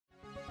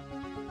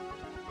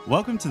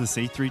Welcome to the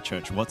C3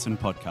 Church Watson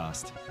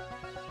podcast.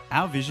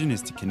 Our vision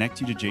is to connect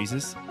you to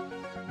Jesus,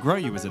 grow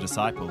you as a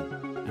disciple,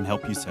 and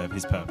help you serve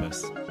his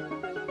purpose.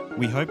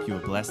 We hope you are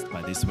blessed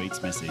by this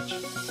week's message.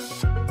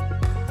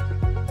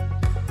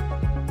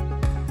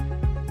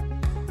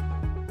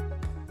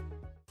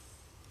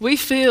 We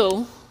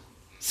feel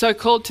so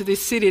called to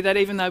this city that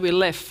even though we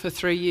left for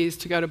 3 years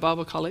to go to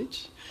Bible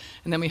college,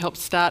 and then we helped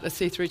start a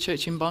C3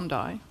 church in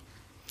Bondi,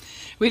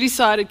 we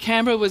decided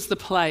Canberra was the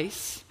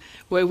place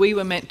where we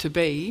were meant to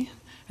be,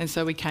 and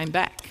so we came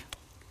back.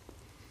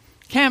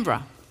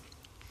 Canberra,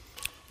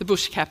 the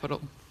bush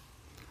capital.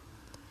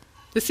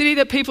 The city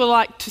that people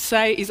like to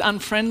say is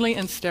unfriendly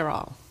and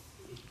sterile.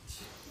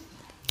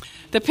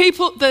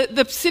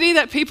 The city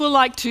that people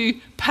like to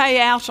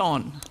pay out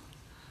on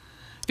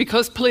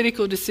because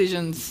political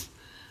decisions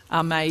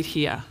are made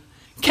here.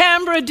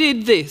 Canberra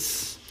did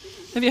this.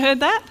 Have you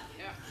heard that?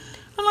 Yeah.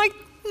 I'm like,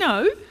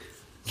 no,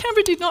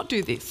 Canberra did not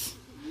do this.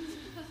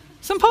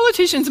 Some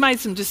politicians made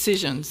some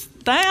decisions.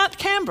 They aren't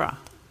Canberra.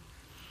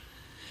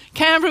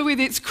 Canberra with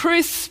its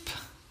crisp,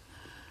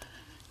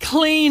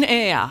 clean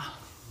air,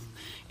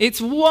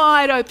 its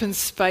wide open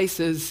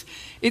spaces,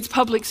 its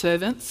public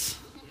servants,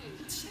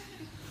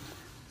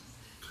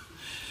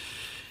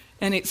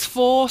 and its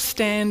 4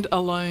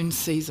 stand-alone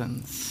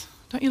seasons.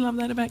 Don't you love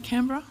that about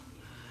Canberra?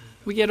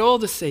 We get all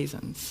the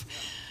seasons.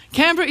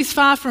 Canberra is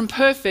far from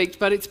perfect,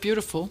 but it's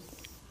beautiful.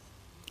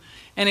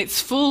 And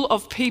it's full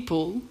of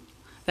people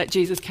that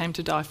Jesus came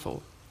to die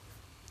for.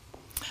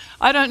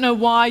 I don't know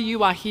why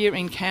you are here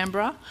in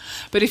Canberra,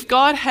 but if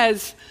God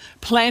has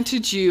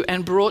planted you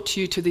and brought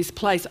you to this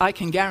place, I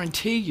can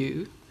guarantee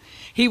you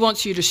he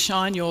wants you to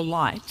shine your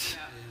light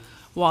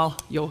while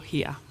you're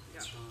here.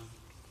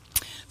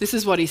 This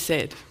is what he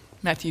said,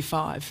 Matthew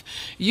 5.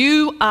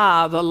 You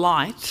are the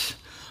light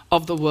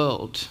of the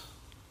world.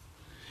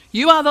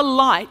 You are the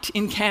light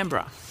in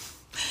Canberra,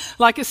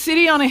 like a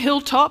city on a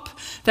hilltop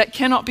that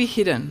cannot be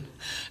hidden.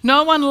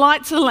 No one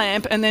lights a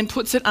lamp and then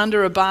puts it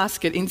under a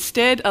basket.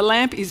 Instead, a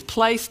lamp is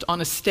placed on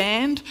a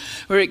stand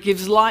where it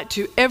gives light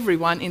to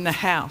everyone in the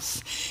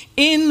house.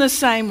 In the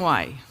same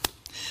way,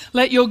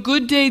 let your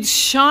good deeds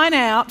shine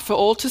out for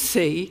all to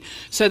see,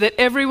 so that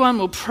everyone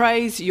will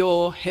praise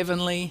your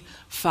heavenly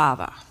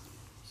Father.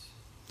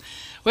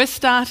 We're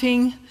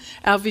starting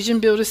our Vision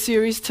Builder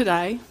series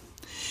today.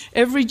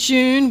 Every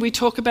June, we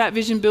talk about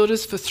Vision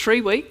Builders for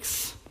 3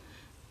 weeks.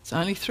 It's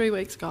only 3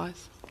 weeks,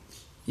 guys.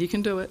 You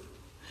can do it.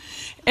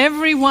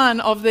 Every one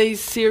of these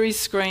series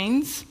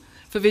screens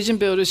for Vision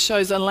Builders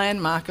shows a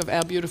landmark of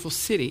our beautiful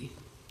city,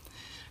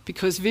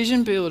 because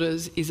Vision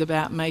Builders is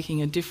about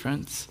making a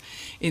difference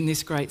in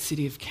this great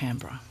city of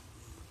Canberra.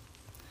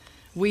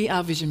 We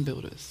are Vision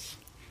Builders,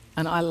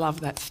 and I love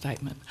that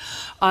statement.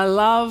 I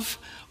love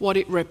what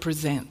it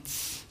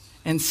represents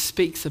and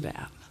speaks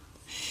about.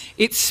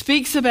 It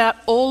speaks about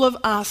all of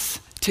us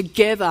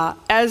together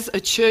as a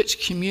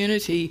church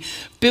community,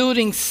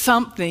 building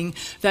something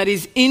that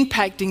is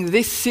impacting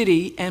this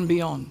city and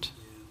beyond.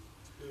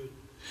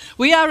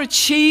 We are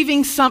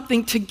achieving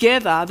something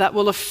together that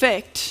will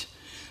affect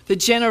the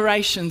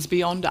generations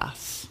beyond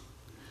us,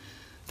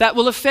 that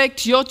will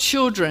affect your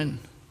children,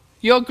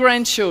 your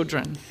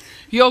grandchildren,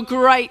 your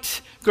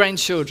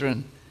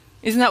great-grandchildren.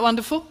 Isn't that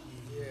wonderful?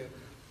 Yeah.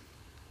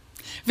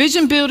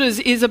 Vision Builders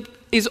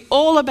is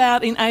all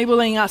about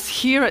enabling us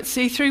here at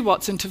C3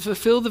 Watson to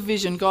fulfill the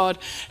vision God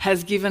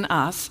has given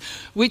us,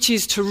 which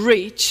is to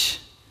reach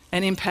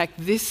and impact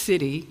this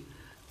city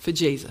for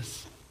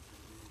Jesus.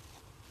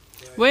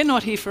 We're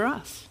not here for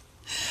us.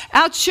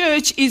 Our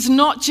church is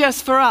not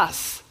just for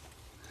us.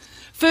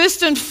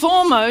 First and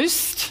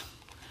foremost,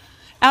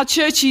 our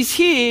church is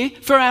here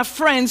for our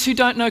friends who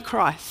don't know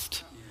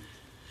Christ.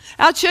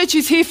 Our church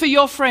is here for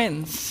your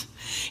friends.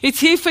 It's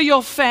here for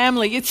your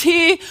family. It's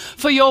here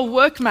for your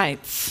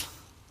workmates.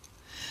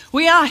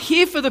 We are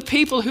here for the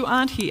people who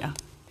aren't here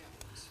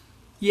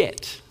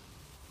yet.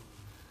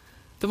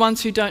 The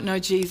ones who don't know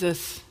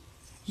Jesus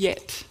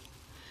yet.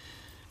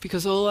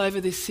 Because all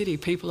over this city,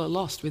 people are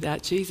lost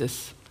without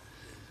Jesus.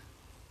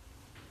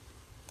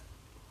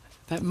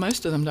 That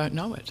most of them don't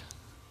know it.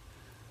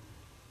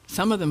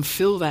 Some of them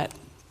fill that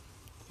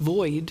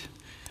void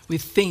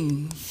with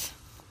things.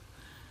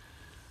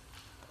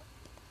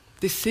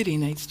 This city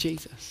needs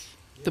Jesus.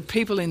 The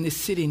people in this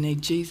city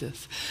need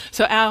Jesus.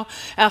 So our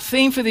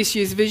theme for this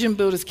year's Vision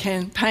Builders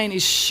campaign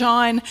is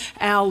Shine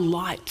Our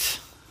Light.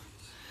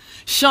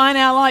 Shine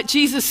our light.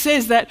 Jesus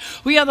says that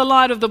we are the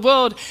light of the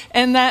world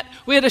and that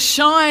we're to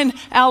shine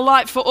our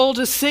light for all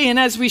to see. And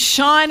as we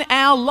shine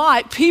our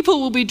light,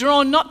 people will be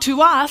drawn not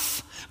to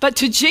us, but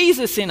to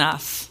Jesus in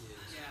us.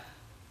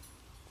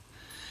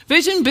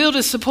 Vision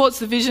Builders supports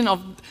the vision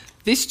of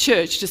this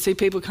church to see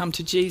people come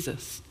to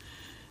Jesus.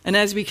 And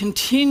as we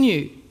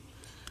continue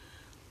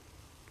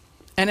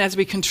and as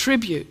we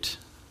contribute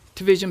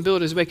to Vision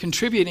Builders, we're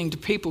contributing to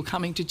people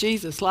coming to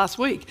Jesus. Last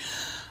week,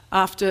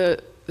 after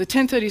the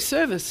 10:30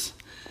 service,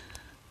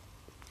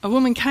 a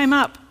woman came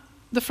up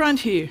the front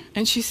here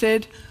and she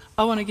said,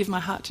 I want to give my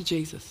heart to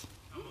Jesus.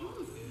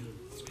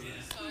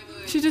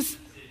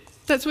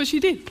 That's what she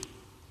did.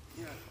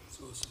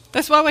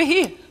 That's why we're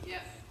here.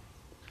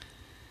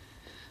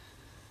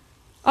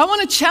 I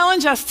want to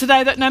challenge us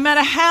today that no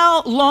matter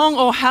how long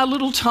or how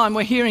little time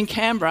we're here in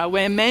Canberra,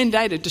 we're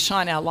mandated to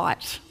shine our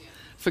light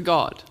for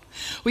God.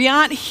 We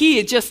aren't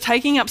here just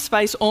taking up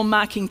space or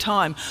marking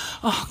time.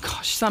 Oh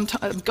gosh,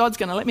 God's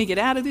going to let me get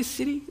out of this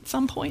city at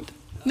some point.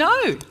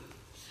 No.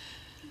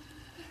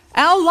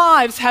 Our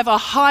lives have a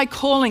high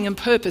calling and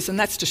purpose, and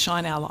that's to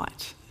shine our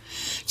light.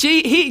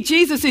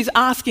 Jesus is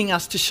asking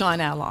us to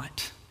shine our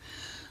light.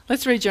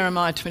 Let's read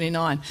Jeremiah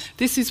 29.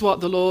 This is what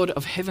the Lord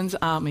of heaven's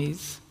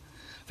armies,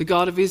 the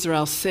God of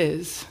Israel,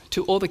 says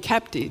to all the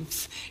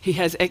captives he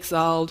has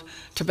exiled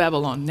to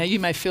Babylon. Now, you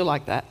may feel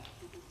like that.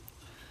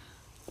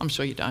 I'm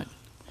sure you don't.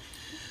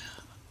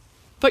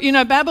 But you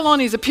know,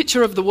 Babylon is a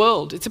picture of the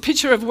world. It's a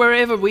picture of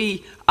wherever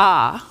we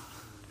are,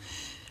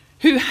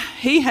 who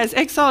he has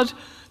exiled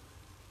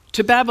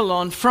to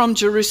Babylon from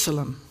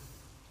Jerusalem.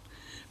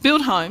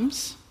 Build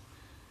homes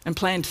and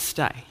plan to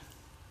stay.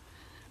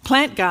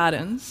 Plant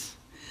gardens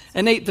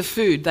and eat the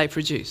food they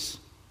produce.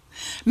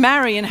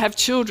 Marry and have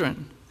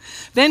children.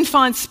 Then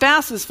find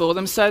spouses for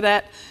them so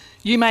that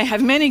you may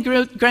have many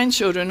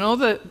grandchildren. And all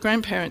the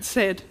grandparents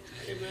said,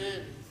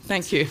 Amen.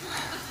 Thank you.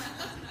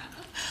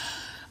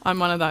 I'm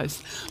one of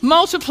those.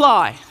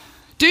 Multiply.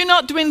 Do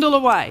not dwindle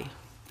away.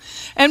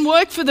 And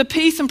work for the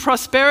peace and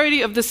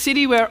prosperity of the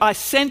city where I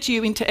sent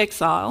you into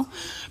exile.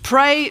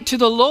 Pray to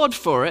the Lord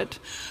for it,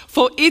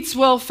 for its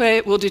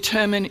welfare will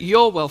determine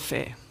your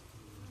welfare.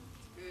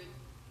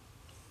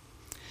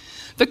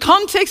 The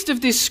context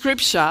of this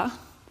scripture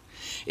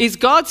is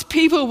God's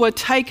people were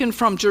taken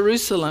from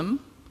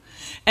Jerusalem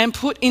and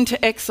put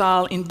into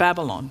exile in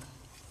Babylon.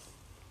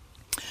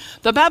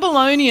 The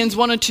Babylonians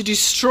wanted to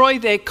destroy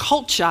their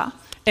culture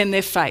and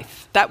their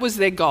faith. That was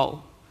their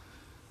goal.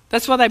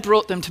 That's why they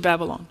brought them to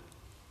Babylon.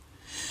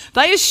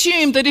 They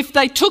assumed that if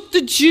they took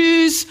the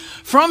Jews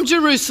from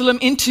Jerusalem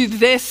into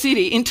their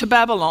city, into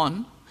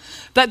Babylon,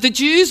 that the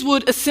Jews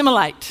would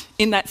assimilate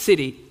in that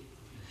city.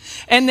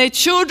 And their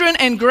children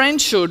and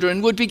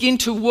grandchildren would begin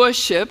to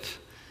worship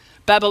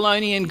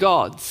Babylonian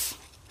gods.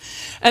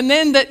 And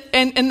then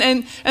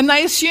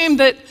they assumed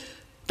that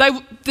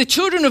the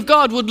children of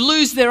God would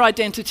lose their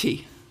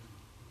identity.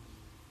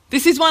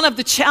 This is one of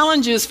the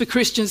challenges for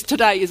Christians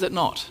today, is it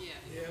not?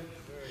 Yeah.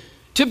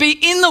 To be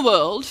in the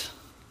world,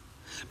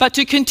 but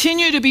to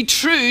continue to be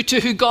true to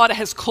who God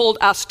has called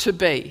us to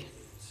be.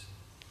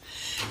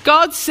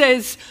 God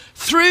says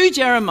through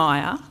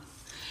Jeremiah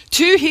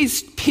to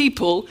his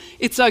people,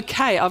 it's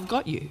okay, I've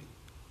got you.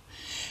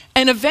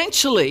 And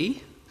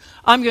eventually,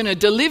 I'm going to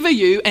deliver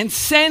you and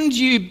send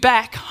you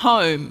back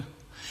home.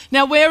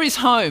 Now, where is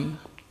home?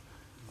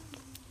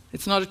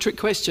 It's not a trick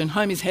question.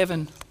 Home is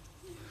heaven.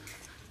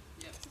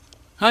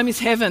 Home is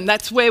heaven.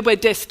 That's where we're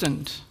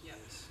destined.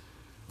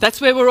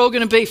 That's where we're all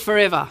going to be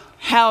forever.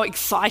 How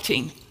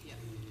exciting.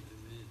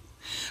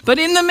 But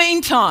in the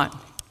meantime,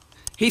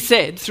 he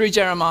said through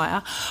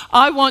Jeremiah,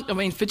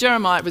 for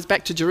Jeremiah it was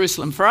back to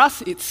Jerusalem. For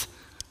us, it's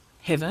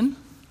heaven.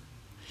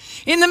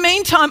 In the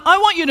meantime, I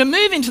want you to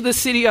move into the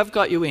city I've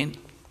got you in.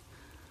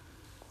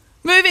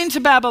 Move into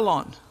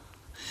Babylon.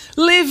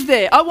 Live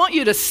there. I want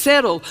you to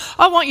settle.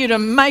 I want you to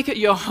make it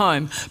your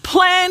home.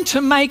 Plan to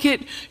make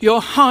it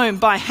your home.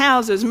 Buy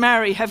houses,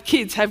 marry, have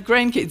kids, have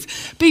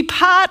grandkids. Be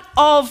part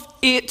of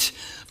it,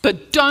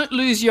 but don't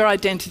lose your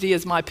identity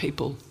as my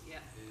people. Yeah.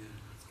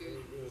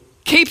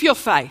 Keep your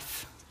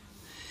faith.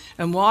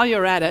 And while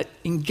you're at it,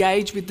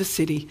 engage with the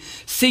city.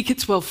 Seek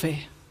its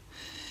welfare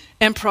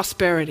and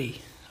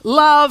prosperity.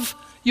 Love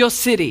your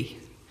city,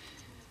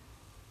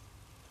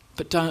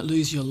 but don't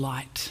lose your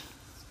light.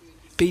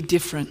 Be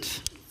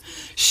different.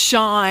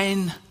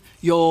 Shine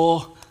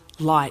your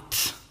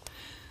light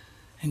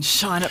and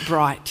shine it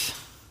bright.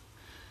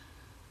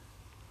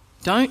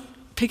 Don't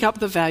pick up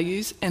the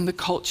values and the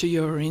culture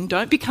you're in.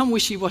 Don't become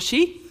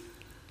wishy-washy.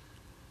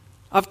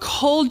 I've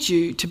called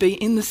you to be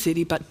in the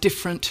city but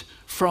different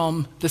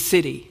from the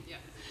city. Yeah.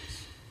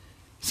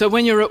 So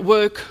when you're at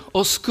work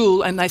or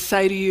school and they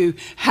say to you,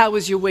 how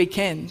was your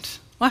weekend?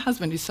 My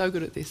husband is so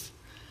good at this.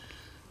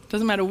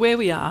 Doesn't matter where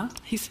we are,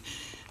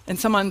 and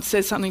someone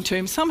says something to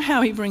him,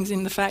 somehow he brings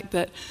in the fact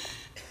that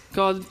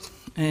God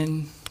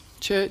and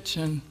church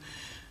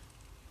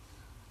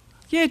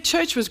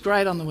church was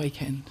great on the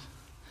weekend.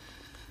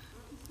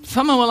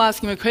 Someone will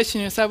ask him a question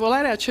and he'll say, well,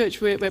 at our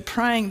church we're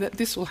praying that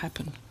this will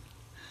happen.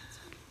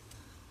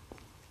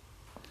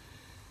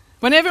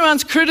 When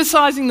everyone's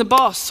criticising the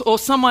boss or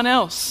someone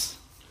else,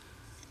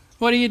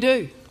 what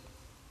do?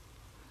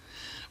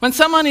 When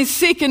someone is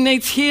sick and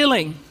needs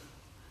healing,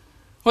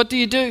 what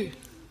do?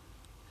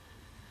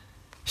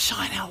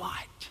 Shine our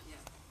light.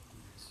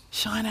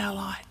 Shine our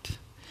light.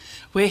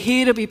 We're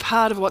here to be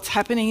part of what's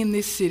happening in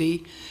this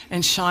city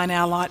and shine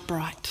our light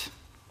bright.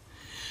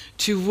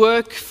 To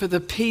work for the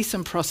peace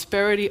and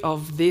prosperity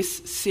of this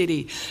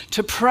city.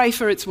 To pray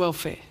for its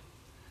welfare.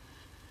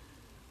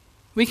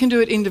 We can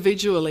do it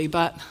individually,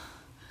 but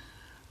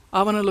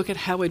I want to look at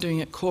how we're doing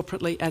it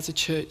corporately as a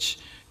church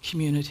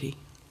community.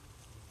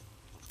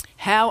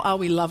 How are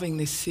we loving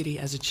this city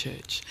as a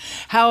church?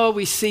 How are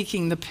we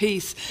seeking the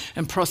peace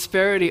and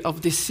prosperity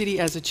of this city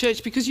as a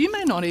church? Because you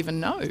may not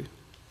even know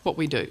what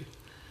we do.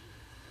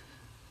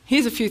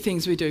 Here's a few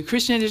things we do.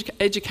 Christian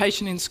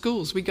education in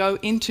schools. We go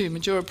into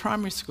Majura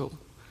Primary School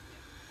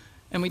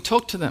and we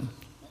talk to them.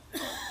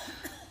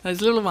 Those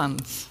little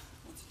ones.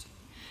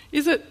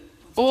 Is it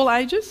all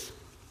ages?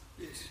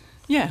 Yes.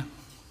 Yeah,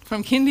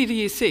 from kindy to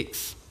year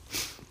 6.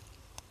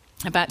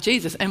 About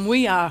Jesus. And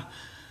we are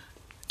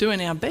doing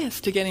our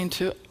best to get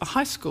into a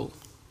high school,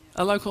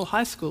 a local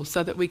high school,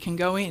 so that we can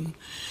go in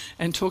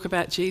and talk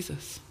about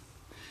Jesus.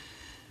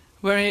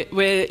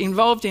 We're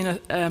involved in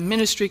a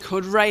ministry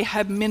called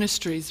Rahab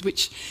Ministries,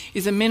 which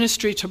is a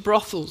ministry to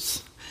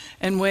brothels.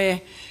 And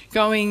we're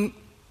going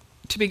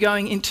to be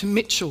going into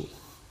Mitchell,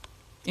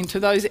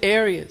 into those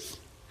areas.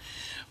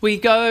 We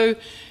go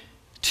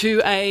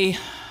to a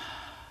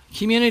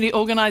community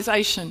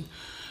organisation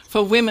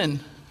for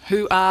women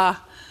who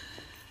are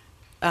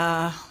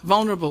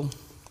vulnerable.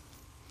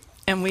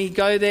 And we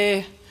go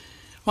there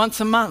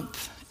once a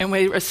month and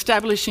we're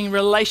establishing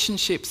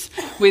relationships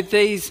with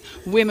these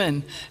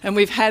women. And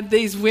we've had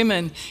these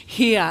women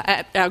here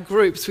at our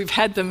groups. We've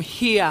had them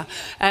here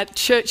at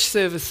church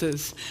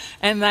services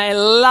and they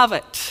love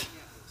it.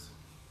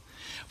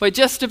 We're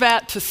just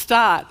about to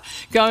start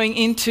going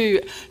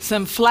into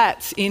some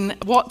flats in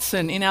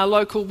Watson, in our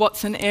local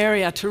Watson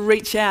area, to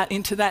reach out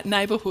into that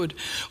neighbourhood.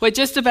 We're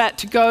just about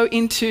to go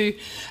into...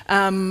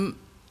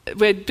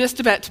 we're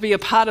just about to be a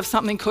part of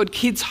something called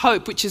Kids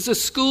Hope, which is a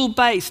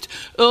school-based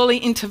early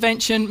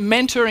intervention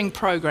mentoring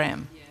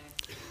program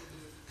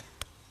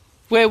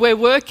where we're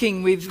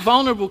working with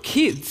vulnerable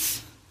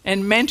kids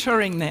and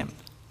mentoring them.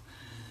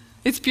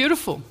 It's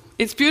beautiful.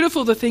 It's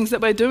beautiful, the things that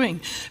we're doing.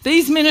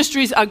 These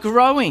ministries are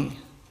growing,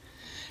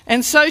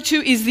 and so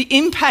too is the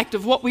impact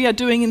of what we are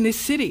doing in this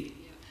city.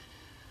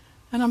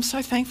 And I'm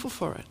so thankful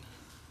for it.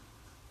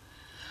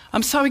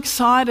 I'm so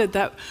excited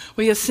that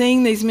we are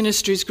seeing these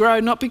ministries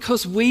grow, not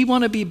because we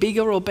want to be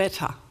bigger or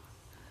better,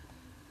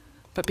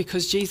 but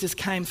because Jesus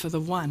came for the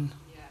one.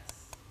 Yes.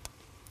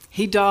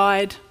 He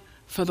died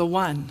for the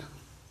one.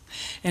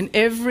 And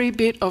every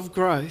bit of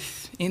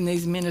growth in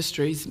these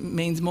ministries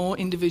means more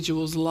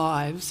individuals'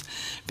 lives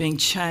being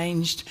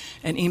changed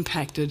and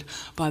impacted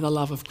by the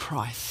love of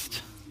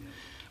Christ,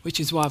 which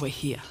is why we're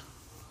here.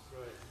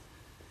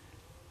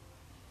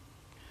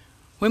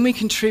 When we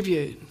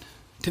contribute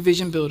to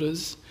Vision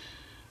Builders,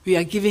 we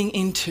are giving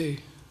into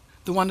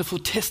the wonderful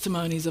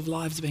testimonies of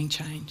lives being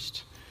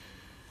changed,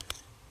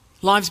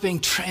 lives being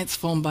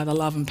transformed by the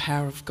love and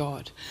power of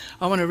God.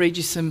 I want to read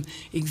you some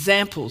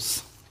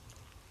examples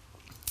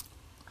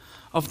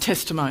of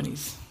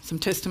testimonies, some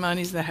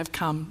testimonies that have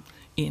come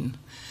in.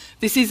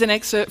 This is an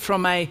excerpt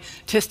from a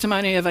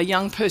testimony of a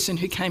young person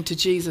who came to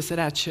Jesus at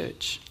our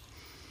church.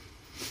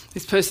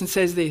 This person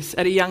says this: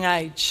 at a young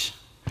age,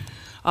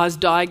 I was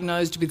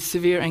diagnosed with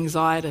severe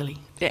anxiety.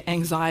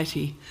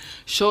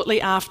 Shortly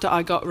after,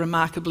 I got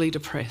remarkably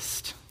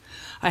depressed.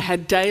 I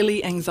had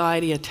daily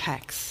anxiety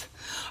attacks.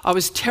 I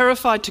was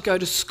terrified to go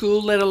to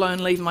school, let alone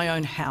leave my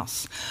own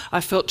house.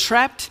 I felt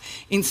trapped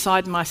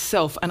inside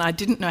myself and I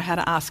didn't know how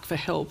to ask for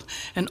help.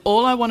 And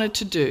all I wanted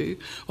to do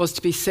was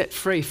to be set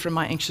free from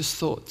my anxious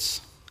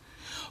thoughts.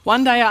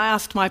 One day I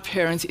asked my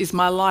parents, is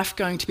my life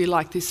going to be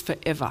like this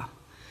forever?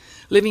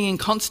 Living in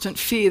constant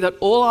fear that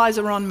all eyes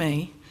are on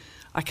me,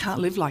 I can't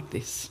live like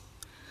this.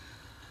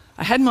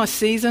 I had my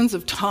seasons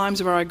of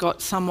times where I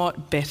got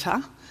somewhat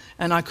better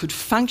and I could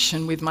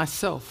function with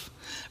myself.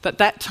 But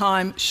that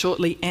time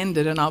shortly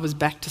ended and I was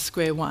back to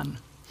square one.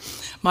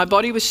 My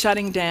body was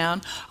shutting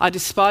down. I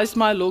despised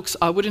my looks.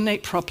 I wouldn't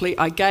eat properly.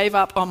 I gave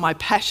up on my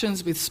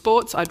passions with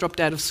sports. I dropped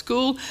out of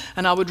school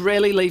and I would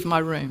rarely leave my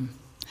room.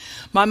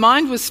 My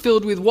mind was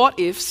filled with what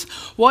ifs.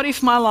 What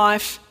if my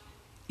life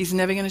is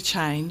never going to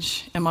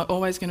change? Am I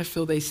always going to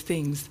feel these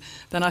things?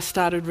 Then I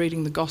started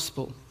reading the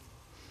gospel.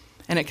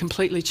 And it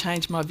completely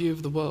changed my view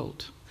of the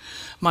world,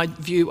 my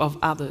view of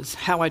others,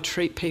 how I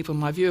treat people,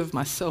 my view of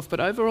myself,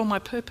 but overall my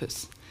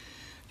purpose.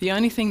 The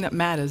only thing that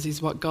matters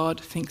is what God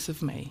thinks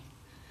of me.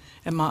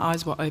 And my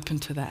eyes were open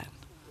to that.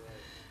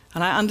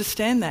 And I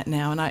understand that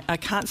now, and I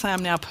can't say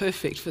I'm now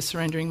perfect for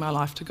surrendering my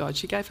life to God.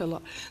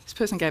 This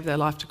person gave their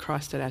life to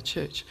Christ at our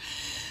church.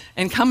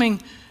 And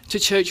coming to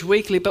church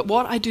weekly, but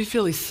what I do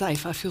feel is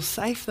safe. I feel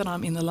safe that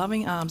I'm in the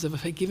loving arms of a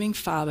forgiving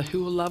Father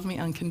who will love me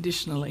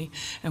unconditionally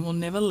and will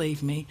never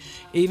leave me,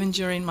 even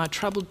during my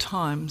troubled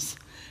times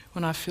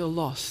when I feel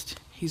lost.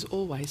 He's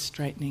always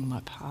straightening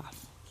my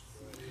path.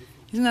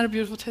 Isn't that a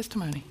beautiful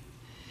testimony?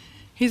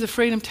 Here's a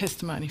freedom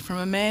testimony from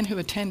a man who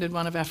attended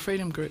one of our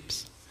freedom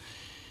groups.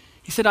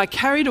 He said, I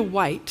carried a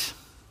weight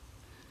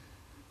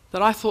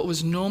that I thought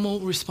was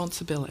normal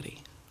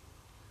responsibility,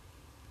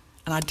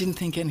 and I didn't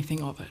think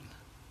anything of it.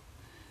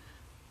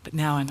 But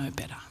now I know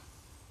better.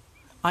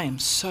 I am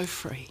so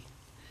free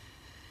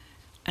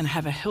and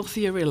have a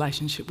healthier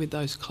relationship with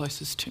those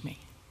closest to me.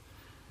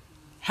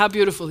 How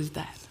beautiful is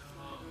that?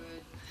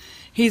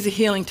 Here's a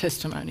healing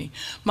testimony.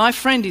 My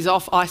friend is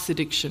off ice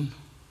addiction.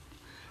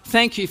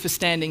 Thank you for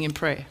standing in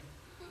prayer.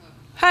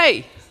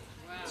 Hey,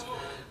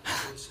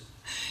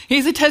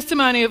 Here's a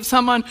testimony of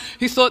someone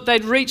who thought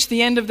they'd reached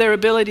the end of their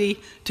ability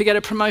to get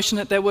a promotion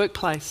at their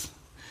workplace.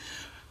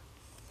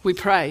 We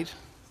prayed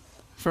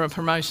for a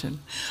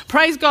promotion.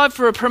 Praise God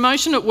for a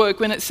promotion at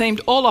work when it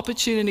seemed all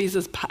opportunities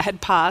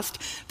had passed.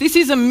 This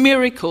is a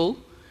miracle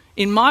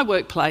in my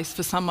workplace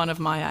for someone of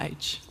my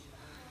age.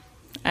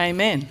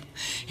 Amen.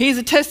 Here's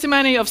a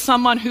testimony of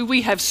someone who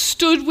we have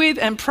stood with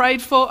and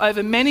prayed for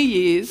over many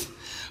years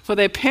for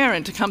their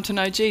parent to come to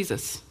know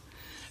Jesus.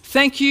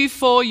 Thank you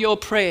for your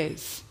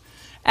prayers.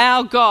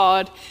 Our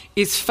God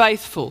is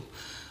faithful.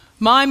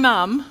 My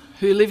mum,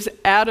 who lives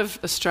out of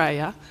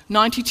Australia,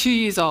 92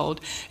 years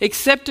old,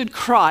 accepted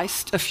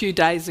Christ a few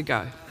days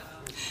ago.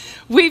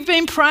 We've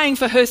been praying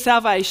for her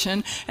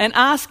salvation and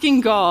asking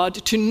God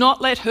to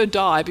not let her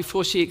die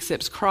before she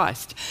accepts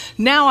Christ.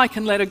 Now I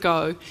can let her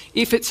go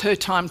if it's her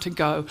time to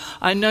go.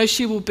 I know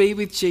she will be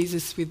with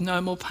Jesus with no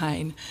more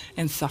pain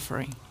and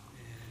suffering.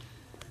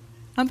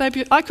 Aren't they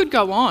beautiful? I could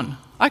go on.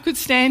 I could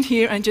stand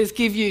here and just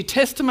give you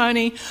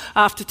testimony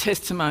after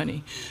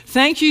testimony.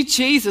 Thank you,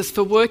 Jesus,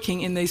 for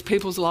working in these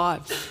people's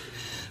lives.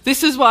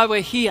 This is why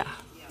we're here.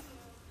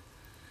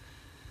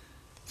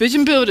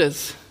 Vision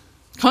builders.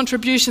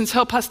 Contributions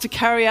help us to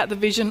carry out the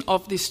vision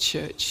of this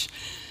church.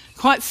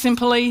 Quite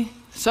simply,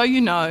 so you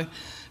know,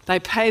 they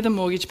pay the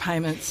mortgage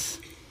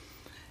payments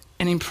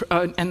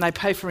and they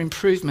pay for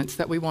improvements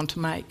that we want to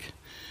make.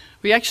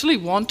 We actually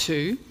want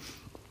to.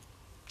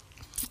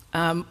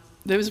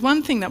 There was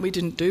one thing that we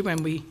didn't do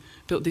when we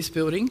built this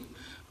building.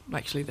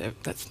 Actually,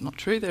 that's not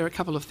true. There are a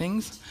couple of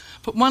things.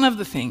 But one of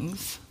the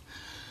things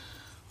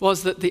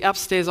was that the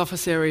upstairs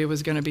office area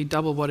was going to be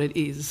double what it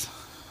is.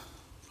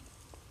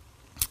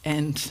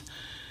 And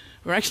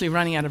we're actually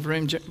running out of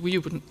room.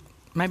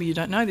 Maybe you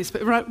don't know this,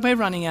 but we're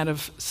running out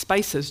of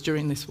spaces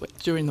during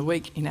the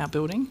week in our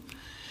building.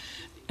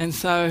 And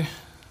so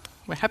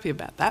we're happy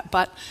about that,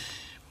 but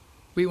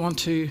we want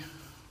to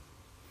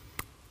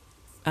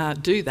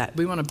do that.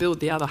 We want to build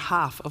the other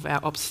half of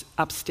our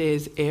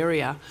upstairs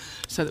area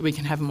so that we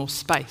can have more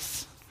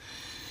space.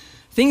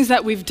 Things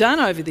that we've done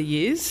over the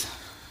years,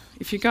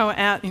 if you go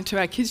out into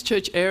our kids'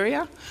 church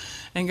area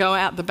and go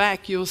out the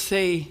back, you'll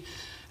see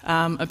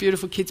a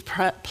beautiful kids'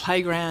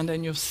 playground,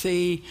 and you'll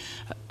see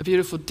a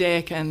beautiful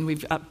deck, and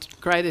we've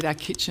upgraded our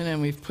kitchen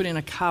and we've put in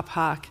a car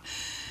park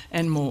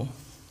and more.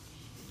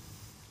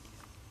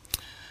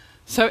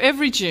 So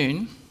every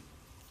June,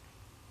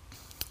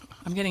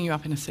 I'm getting you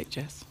up in a sec,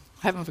 Jess.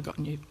 I haven't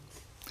forgotten you.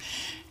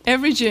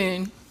 Every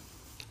June,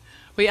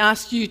 we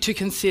ask you to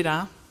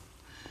consider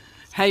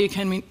how you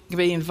can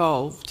be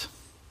involved.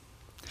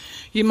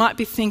 You might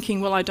be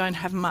thinking, well, I don't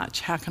have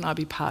much. How can I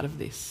be part of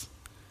this?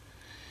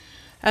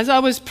 As I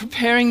was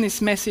preparing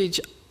this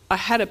message, I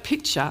had a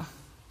picture.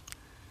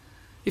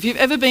 If you've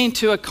ever been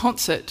to a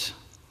concert,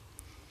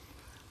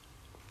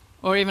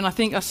 or even I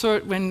think I saw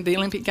it when the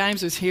Olympic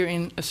Games was here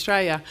in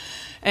Australia,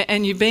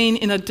 and you've been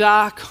in a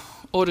dark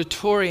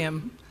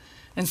auditorium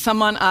and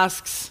someone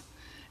asks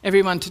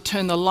everyone to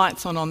turn the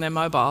lights on their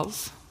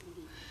mobiles,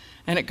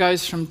 and it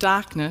goes from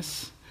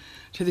darkness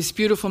to this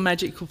beautiful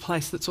magical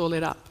place that's all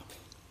lit up.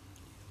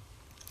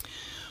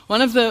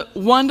 One of the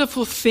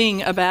wonderful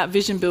things about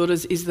Vision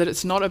Builders is that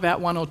it's not about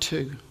one or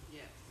two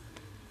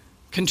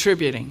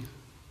contributing,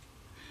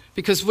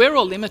 because we're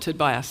all limited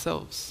by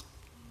ourselves.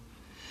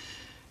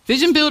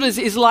 Vision Builders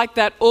is like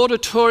that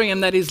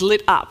auditorium that is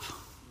lit up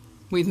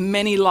with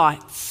many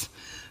lights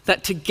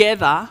that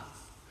together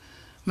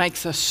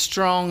makes a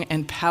strong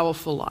and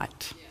powerful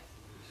light.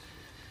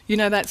 You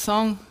know that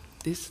song?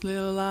 This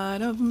little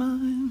light of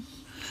mine,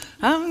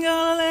 I'm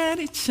gonna let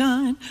it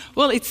shine.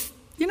 Well, it's,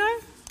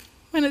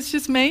 when it's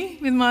just me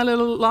with my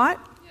little light,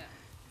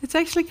 it's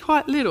actually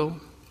quite little.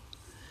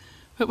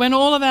 But when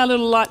all of our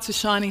little lights are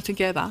shining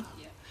together,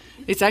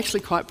 it's actually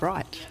quite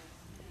bright.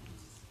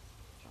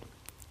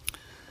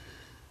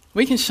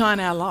 We can shine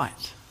our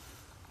light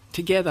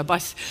together.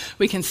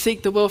 We can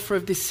seek the welfare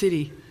of this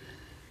city.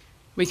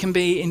 We can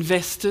be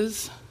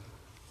investors,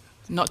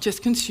 not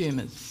just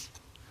consumers,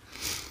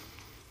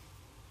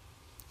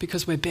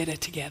 because we're better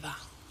together.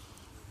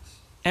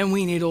 And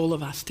we need all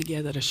of us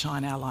together to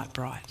shine our light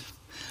bright.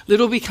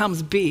 Little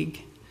becomes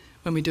big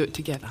when we do it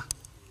together.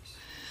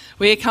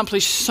 We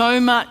accomplish so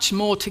much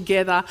more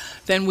together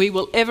than we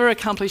will ever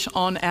accomplish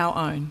on our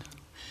own.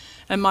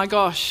 And my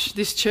gosh,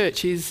 this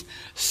church is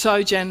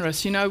so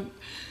generous. In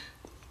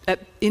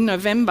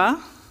November,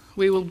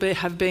 we will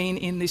have been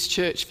in this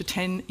church for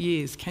 10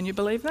 years. Can you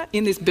believe that?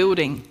 In this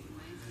building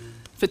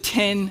for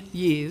 10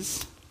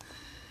 years.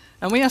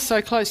 And we are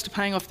so close to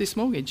paying off this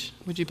mortgage,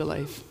 would you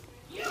believe?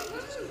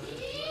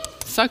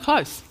 So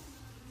close.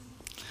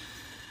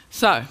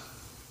 So,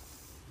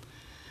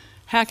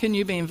 how can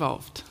you be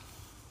involved?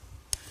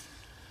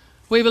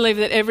 We believe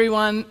that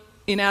everyone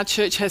in our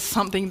church has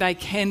something they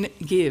can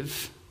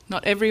give.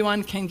 Not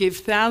everyone can give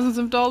thousands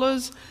of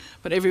dollars,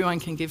 but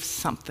everyone can give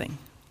something.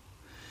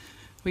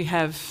 We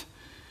have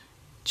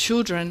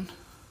children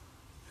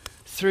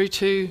through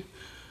to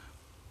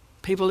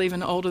people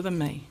even older than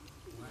me.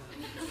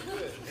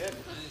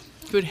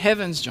 Good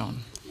heavens,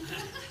 John.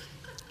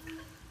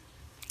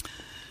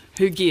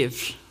 Who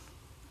give.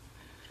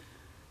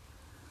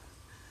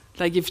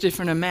 They give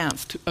different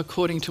amounts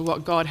according to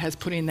what God has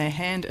put in their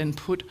hand and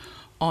put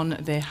on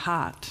their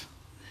heart.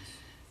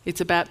 It's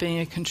about being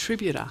a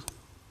contributor,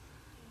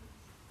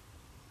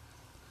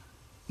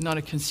 not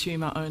a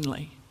consumer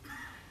only.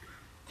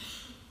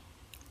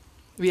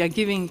 We are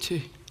giving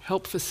to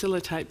help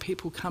facilitate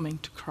people coming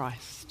to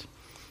Christ.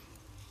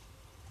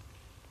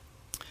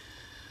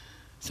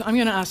 So I'm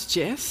going to ask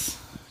Jess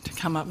to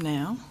come up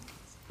now,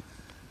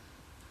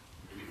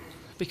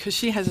 because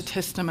she has a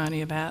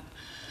testimony about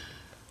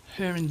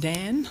her and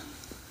Dan.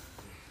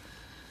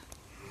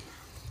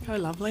 Go,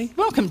 lovely.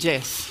 Welcome,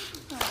 Jess.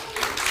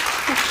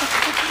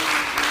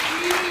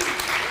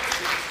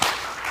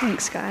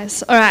 Thanks,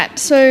 guys. All right,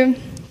 so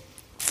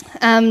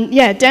Dan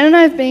and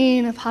I have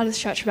been a part of this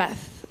church for about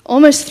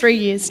almost 3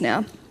 years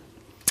now,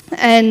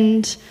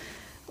 and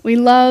we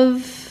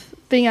love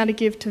being able to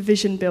give to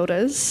Vision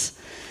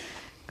Builders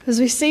because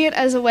we see it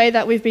as a way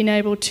that we've been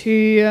able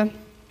to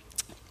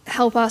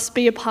help us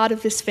be a part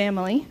of this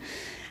family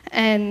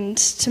and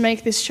to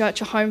make this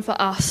church a home for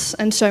us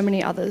and so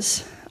many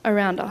others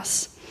around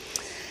us.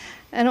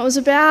 And it was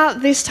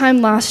about this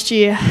time last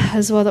year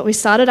as well that we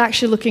started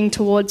actually looking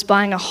towards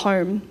buying a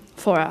home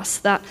for us,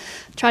 that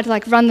tried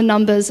to run the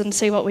numbers and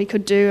see what we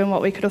could do and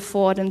what we could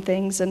afford and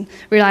things, and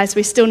realised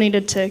we still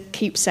needed to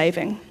keep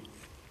saving.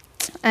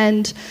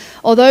 And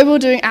although we were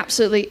doing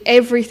absolutely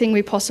everything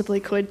we possibly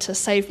could to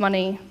save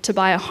money to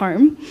buy a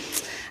home,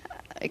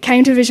 it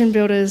came to Vision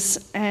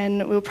Builders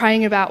and we were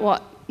praying about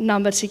what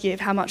number to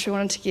give, how much we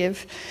wanted to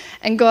give,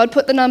 and God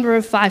put the number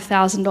of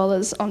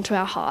 $5,000 onto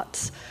our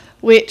hearts,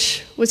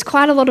 which was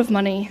quite a lot of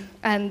money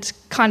and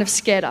kind of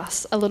scared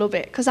us a little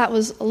bit because that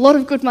was a lot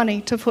of good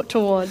money to put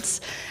towards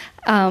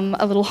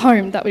a little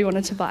home that we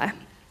wanted to buy.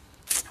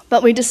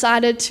 But we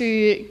decided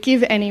to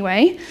give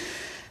anyway,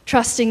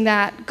 trusting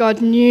that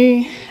God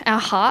knew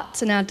our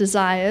hearts and our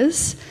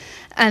desires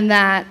and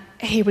that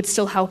He would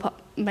still help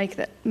make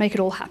it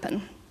all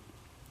happen.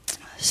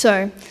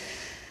 So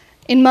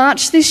in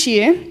March this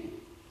year,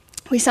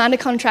 we signed a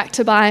contract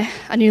to buy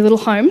a new little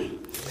home.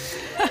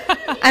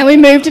 And we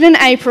moved in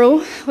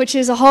April, which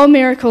is a whole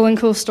miracle and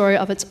cool story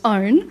of its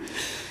own.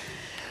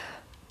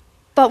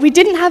 But we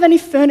didn't have any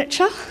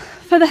furniture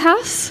for the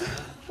house.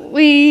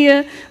 We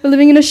were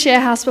living in a share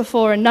house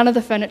before and none of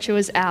the furniture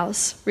was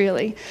ours,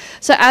 really.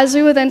 So as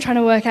we were then trying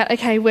to work out,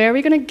 okay, where are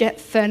we going to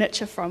get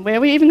furniture from? Where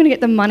are we even going to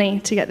get the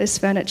money to get this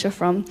furniture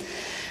from?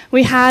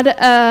 We had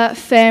a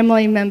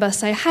family member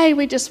say, hey,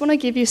 we just want to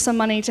give you some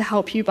money to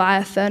help you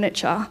buy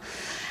furniture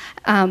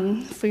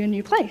for your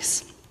new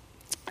place.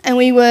 And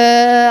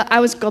I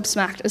was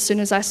gobsmacked as soon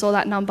as I saw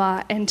that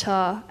number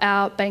enter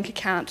our bank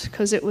account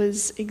because it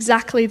was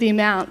exactly the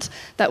amount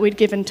that we'd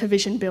given to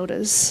Vision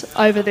Builders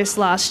over this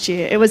last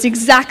year. It was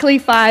exactly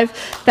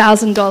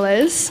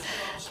 $5,000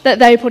 that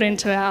they put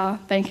into our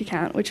bank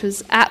account, which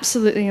was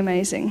absolutely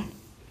amazing.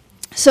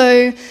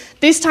 So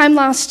this time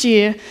last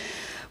year,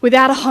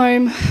 without a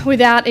home,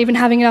 without even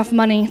having enough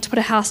money to put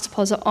a house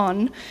deposit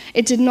on,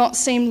 it did not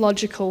seem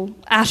logical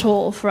at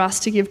all for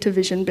us to give to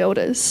Vision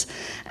Builders.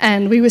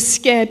 And we were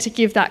scared to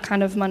give that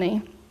kind of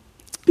money.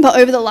 But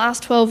over the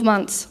last 12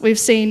 months, we've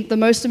seen the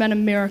most amount of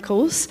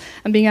miracles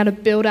and being able to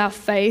build our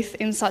faith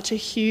in such a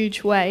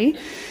huge way.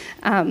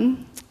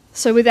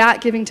 So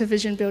without giving to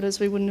Vision Builders,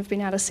 we wouldn't have been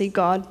able to see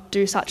God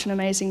do such an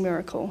amazing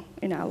miracle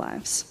in our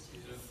lives.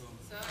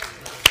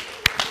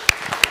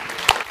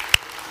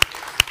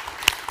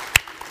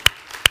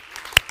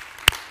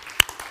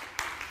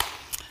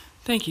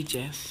 Thank you,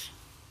 Jess.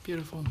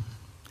 Beautiful.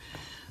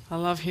 I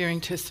love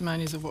hearing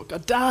testimonies of what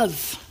God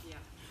does. Yeah.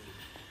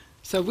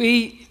 So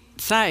we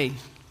say,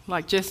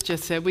 like Jess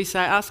just said, we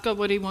say, ask God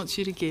what He wants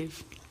you to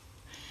give.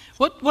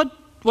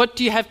 What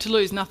do you have to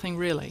lose? Nothing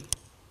really.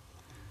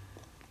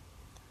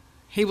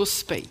 He will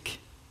speak.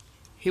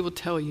 He will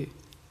tell you.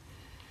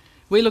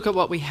 We look at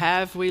what we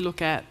have, we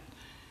look at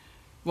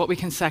what we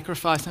can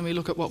sacrifice, and we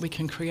look at what we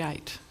can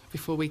create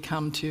before we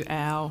come to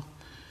our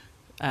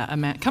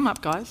amount. Come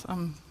up, guys.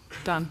 I'm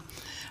done.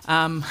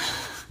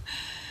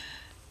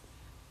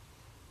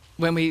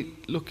 When we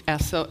look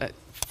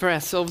for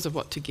ourselves of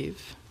what to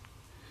give,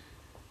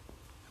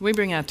 we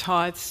bring our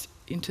tithes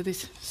into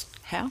this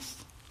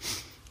house,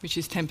 which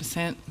is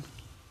 10%.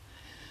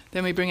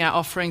 Then we bring our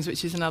offerings,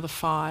 which is another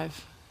 5%.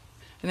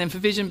 And then for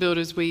Vision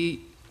Builders,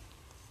 we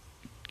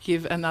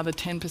give another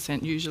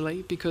 10%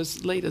 usually,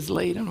 because leaders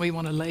lead and we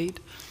want to lead.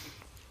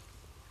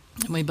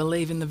 And we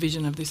believe in the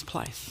vision of this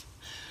place.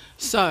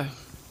 So,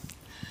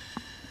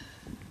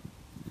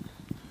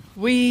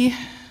 we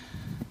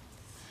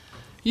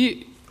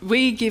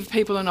give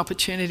people an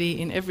opportunity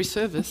in every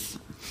service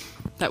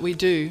that we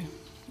do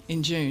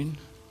in June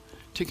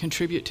to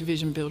contribute to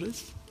Vision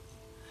Builders.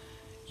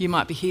 You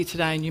might be here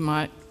today and you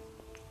might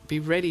be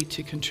ready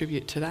to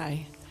contribute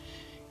today.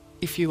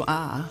 If you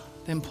are,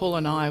 then Paul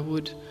and I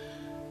would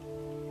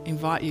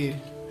invite you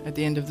at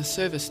the end of the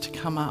service to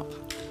come up.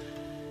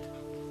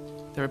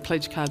 There are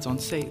pledge cards on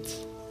seats.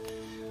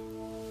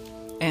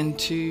 And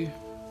to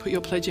put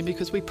your pledge in,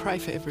 because we pray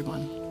for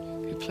everyone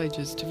who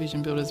pledges to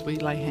Vision Builders. We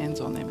lay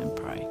hands on them and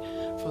pray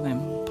for them,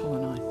 Paul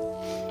and I.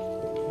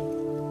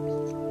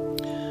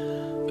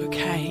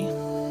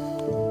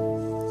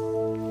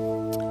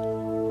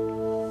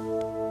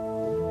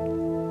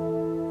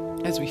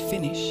 as we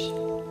finish,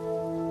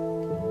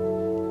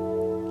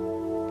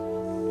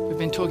 we've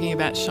been talking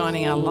about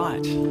shining our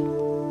light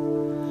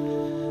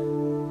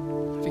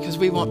because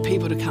we want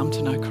people to come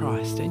to know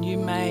Christ. And you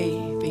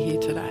may be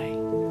here today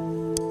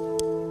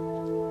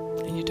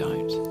and you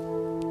don't.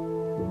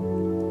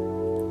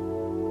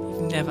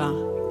 You've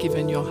never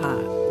given your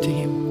heart to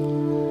Him.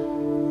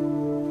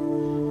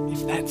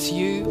 If that's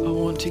you, I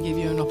want to give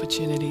you an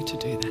opportunity to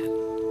do that.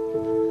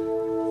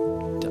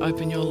 To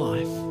open your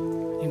life,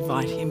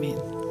 invite Him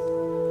in.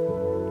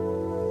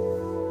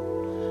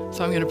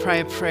 So I'm going to pray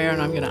a prayer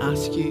and I'm going to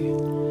ask you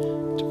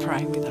to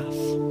pray with us.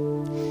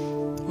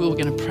 We're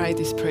going to pray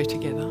this prayer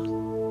together.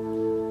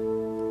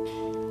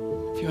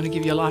 If you want to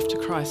give your life to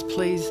Christ,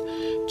 please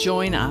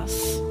join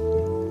us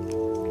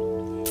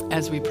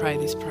as we pray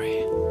this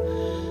prayer.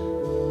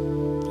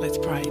 Let's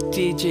pray.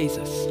 Dear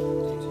Jesus,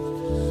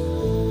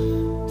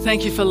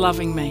 thank you for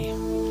loving me.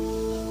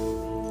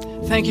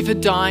 Thank you for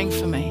dying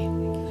for me.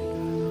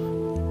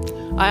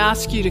 I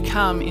ask you to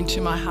come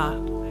into my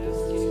heart.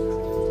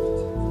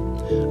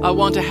 I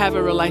want to have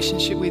a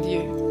relationship with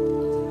you.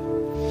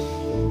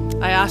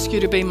 I ask you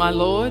to be my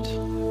Lord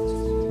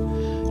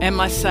and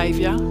my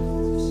Saviour.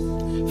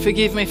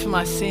 Forgive me for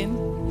my sin.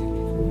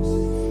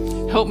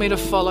 Help me to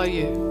follow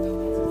you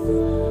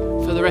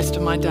for the rest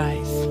of my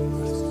days.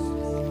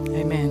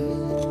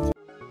 Amen.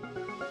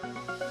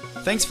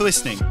 Thanks for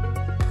listening.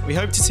 We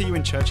hope to see you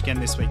in church again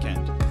this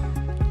weekend.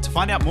 To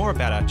find out more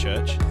about our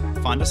church,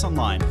 find us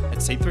online at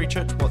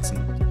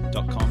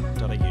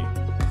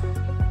c3churchwatson.com.au.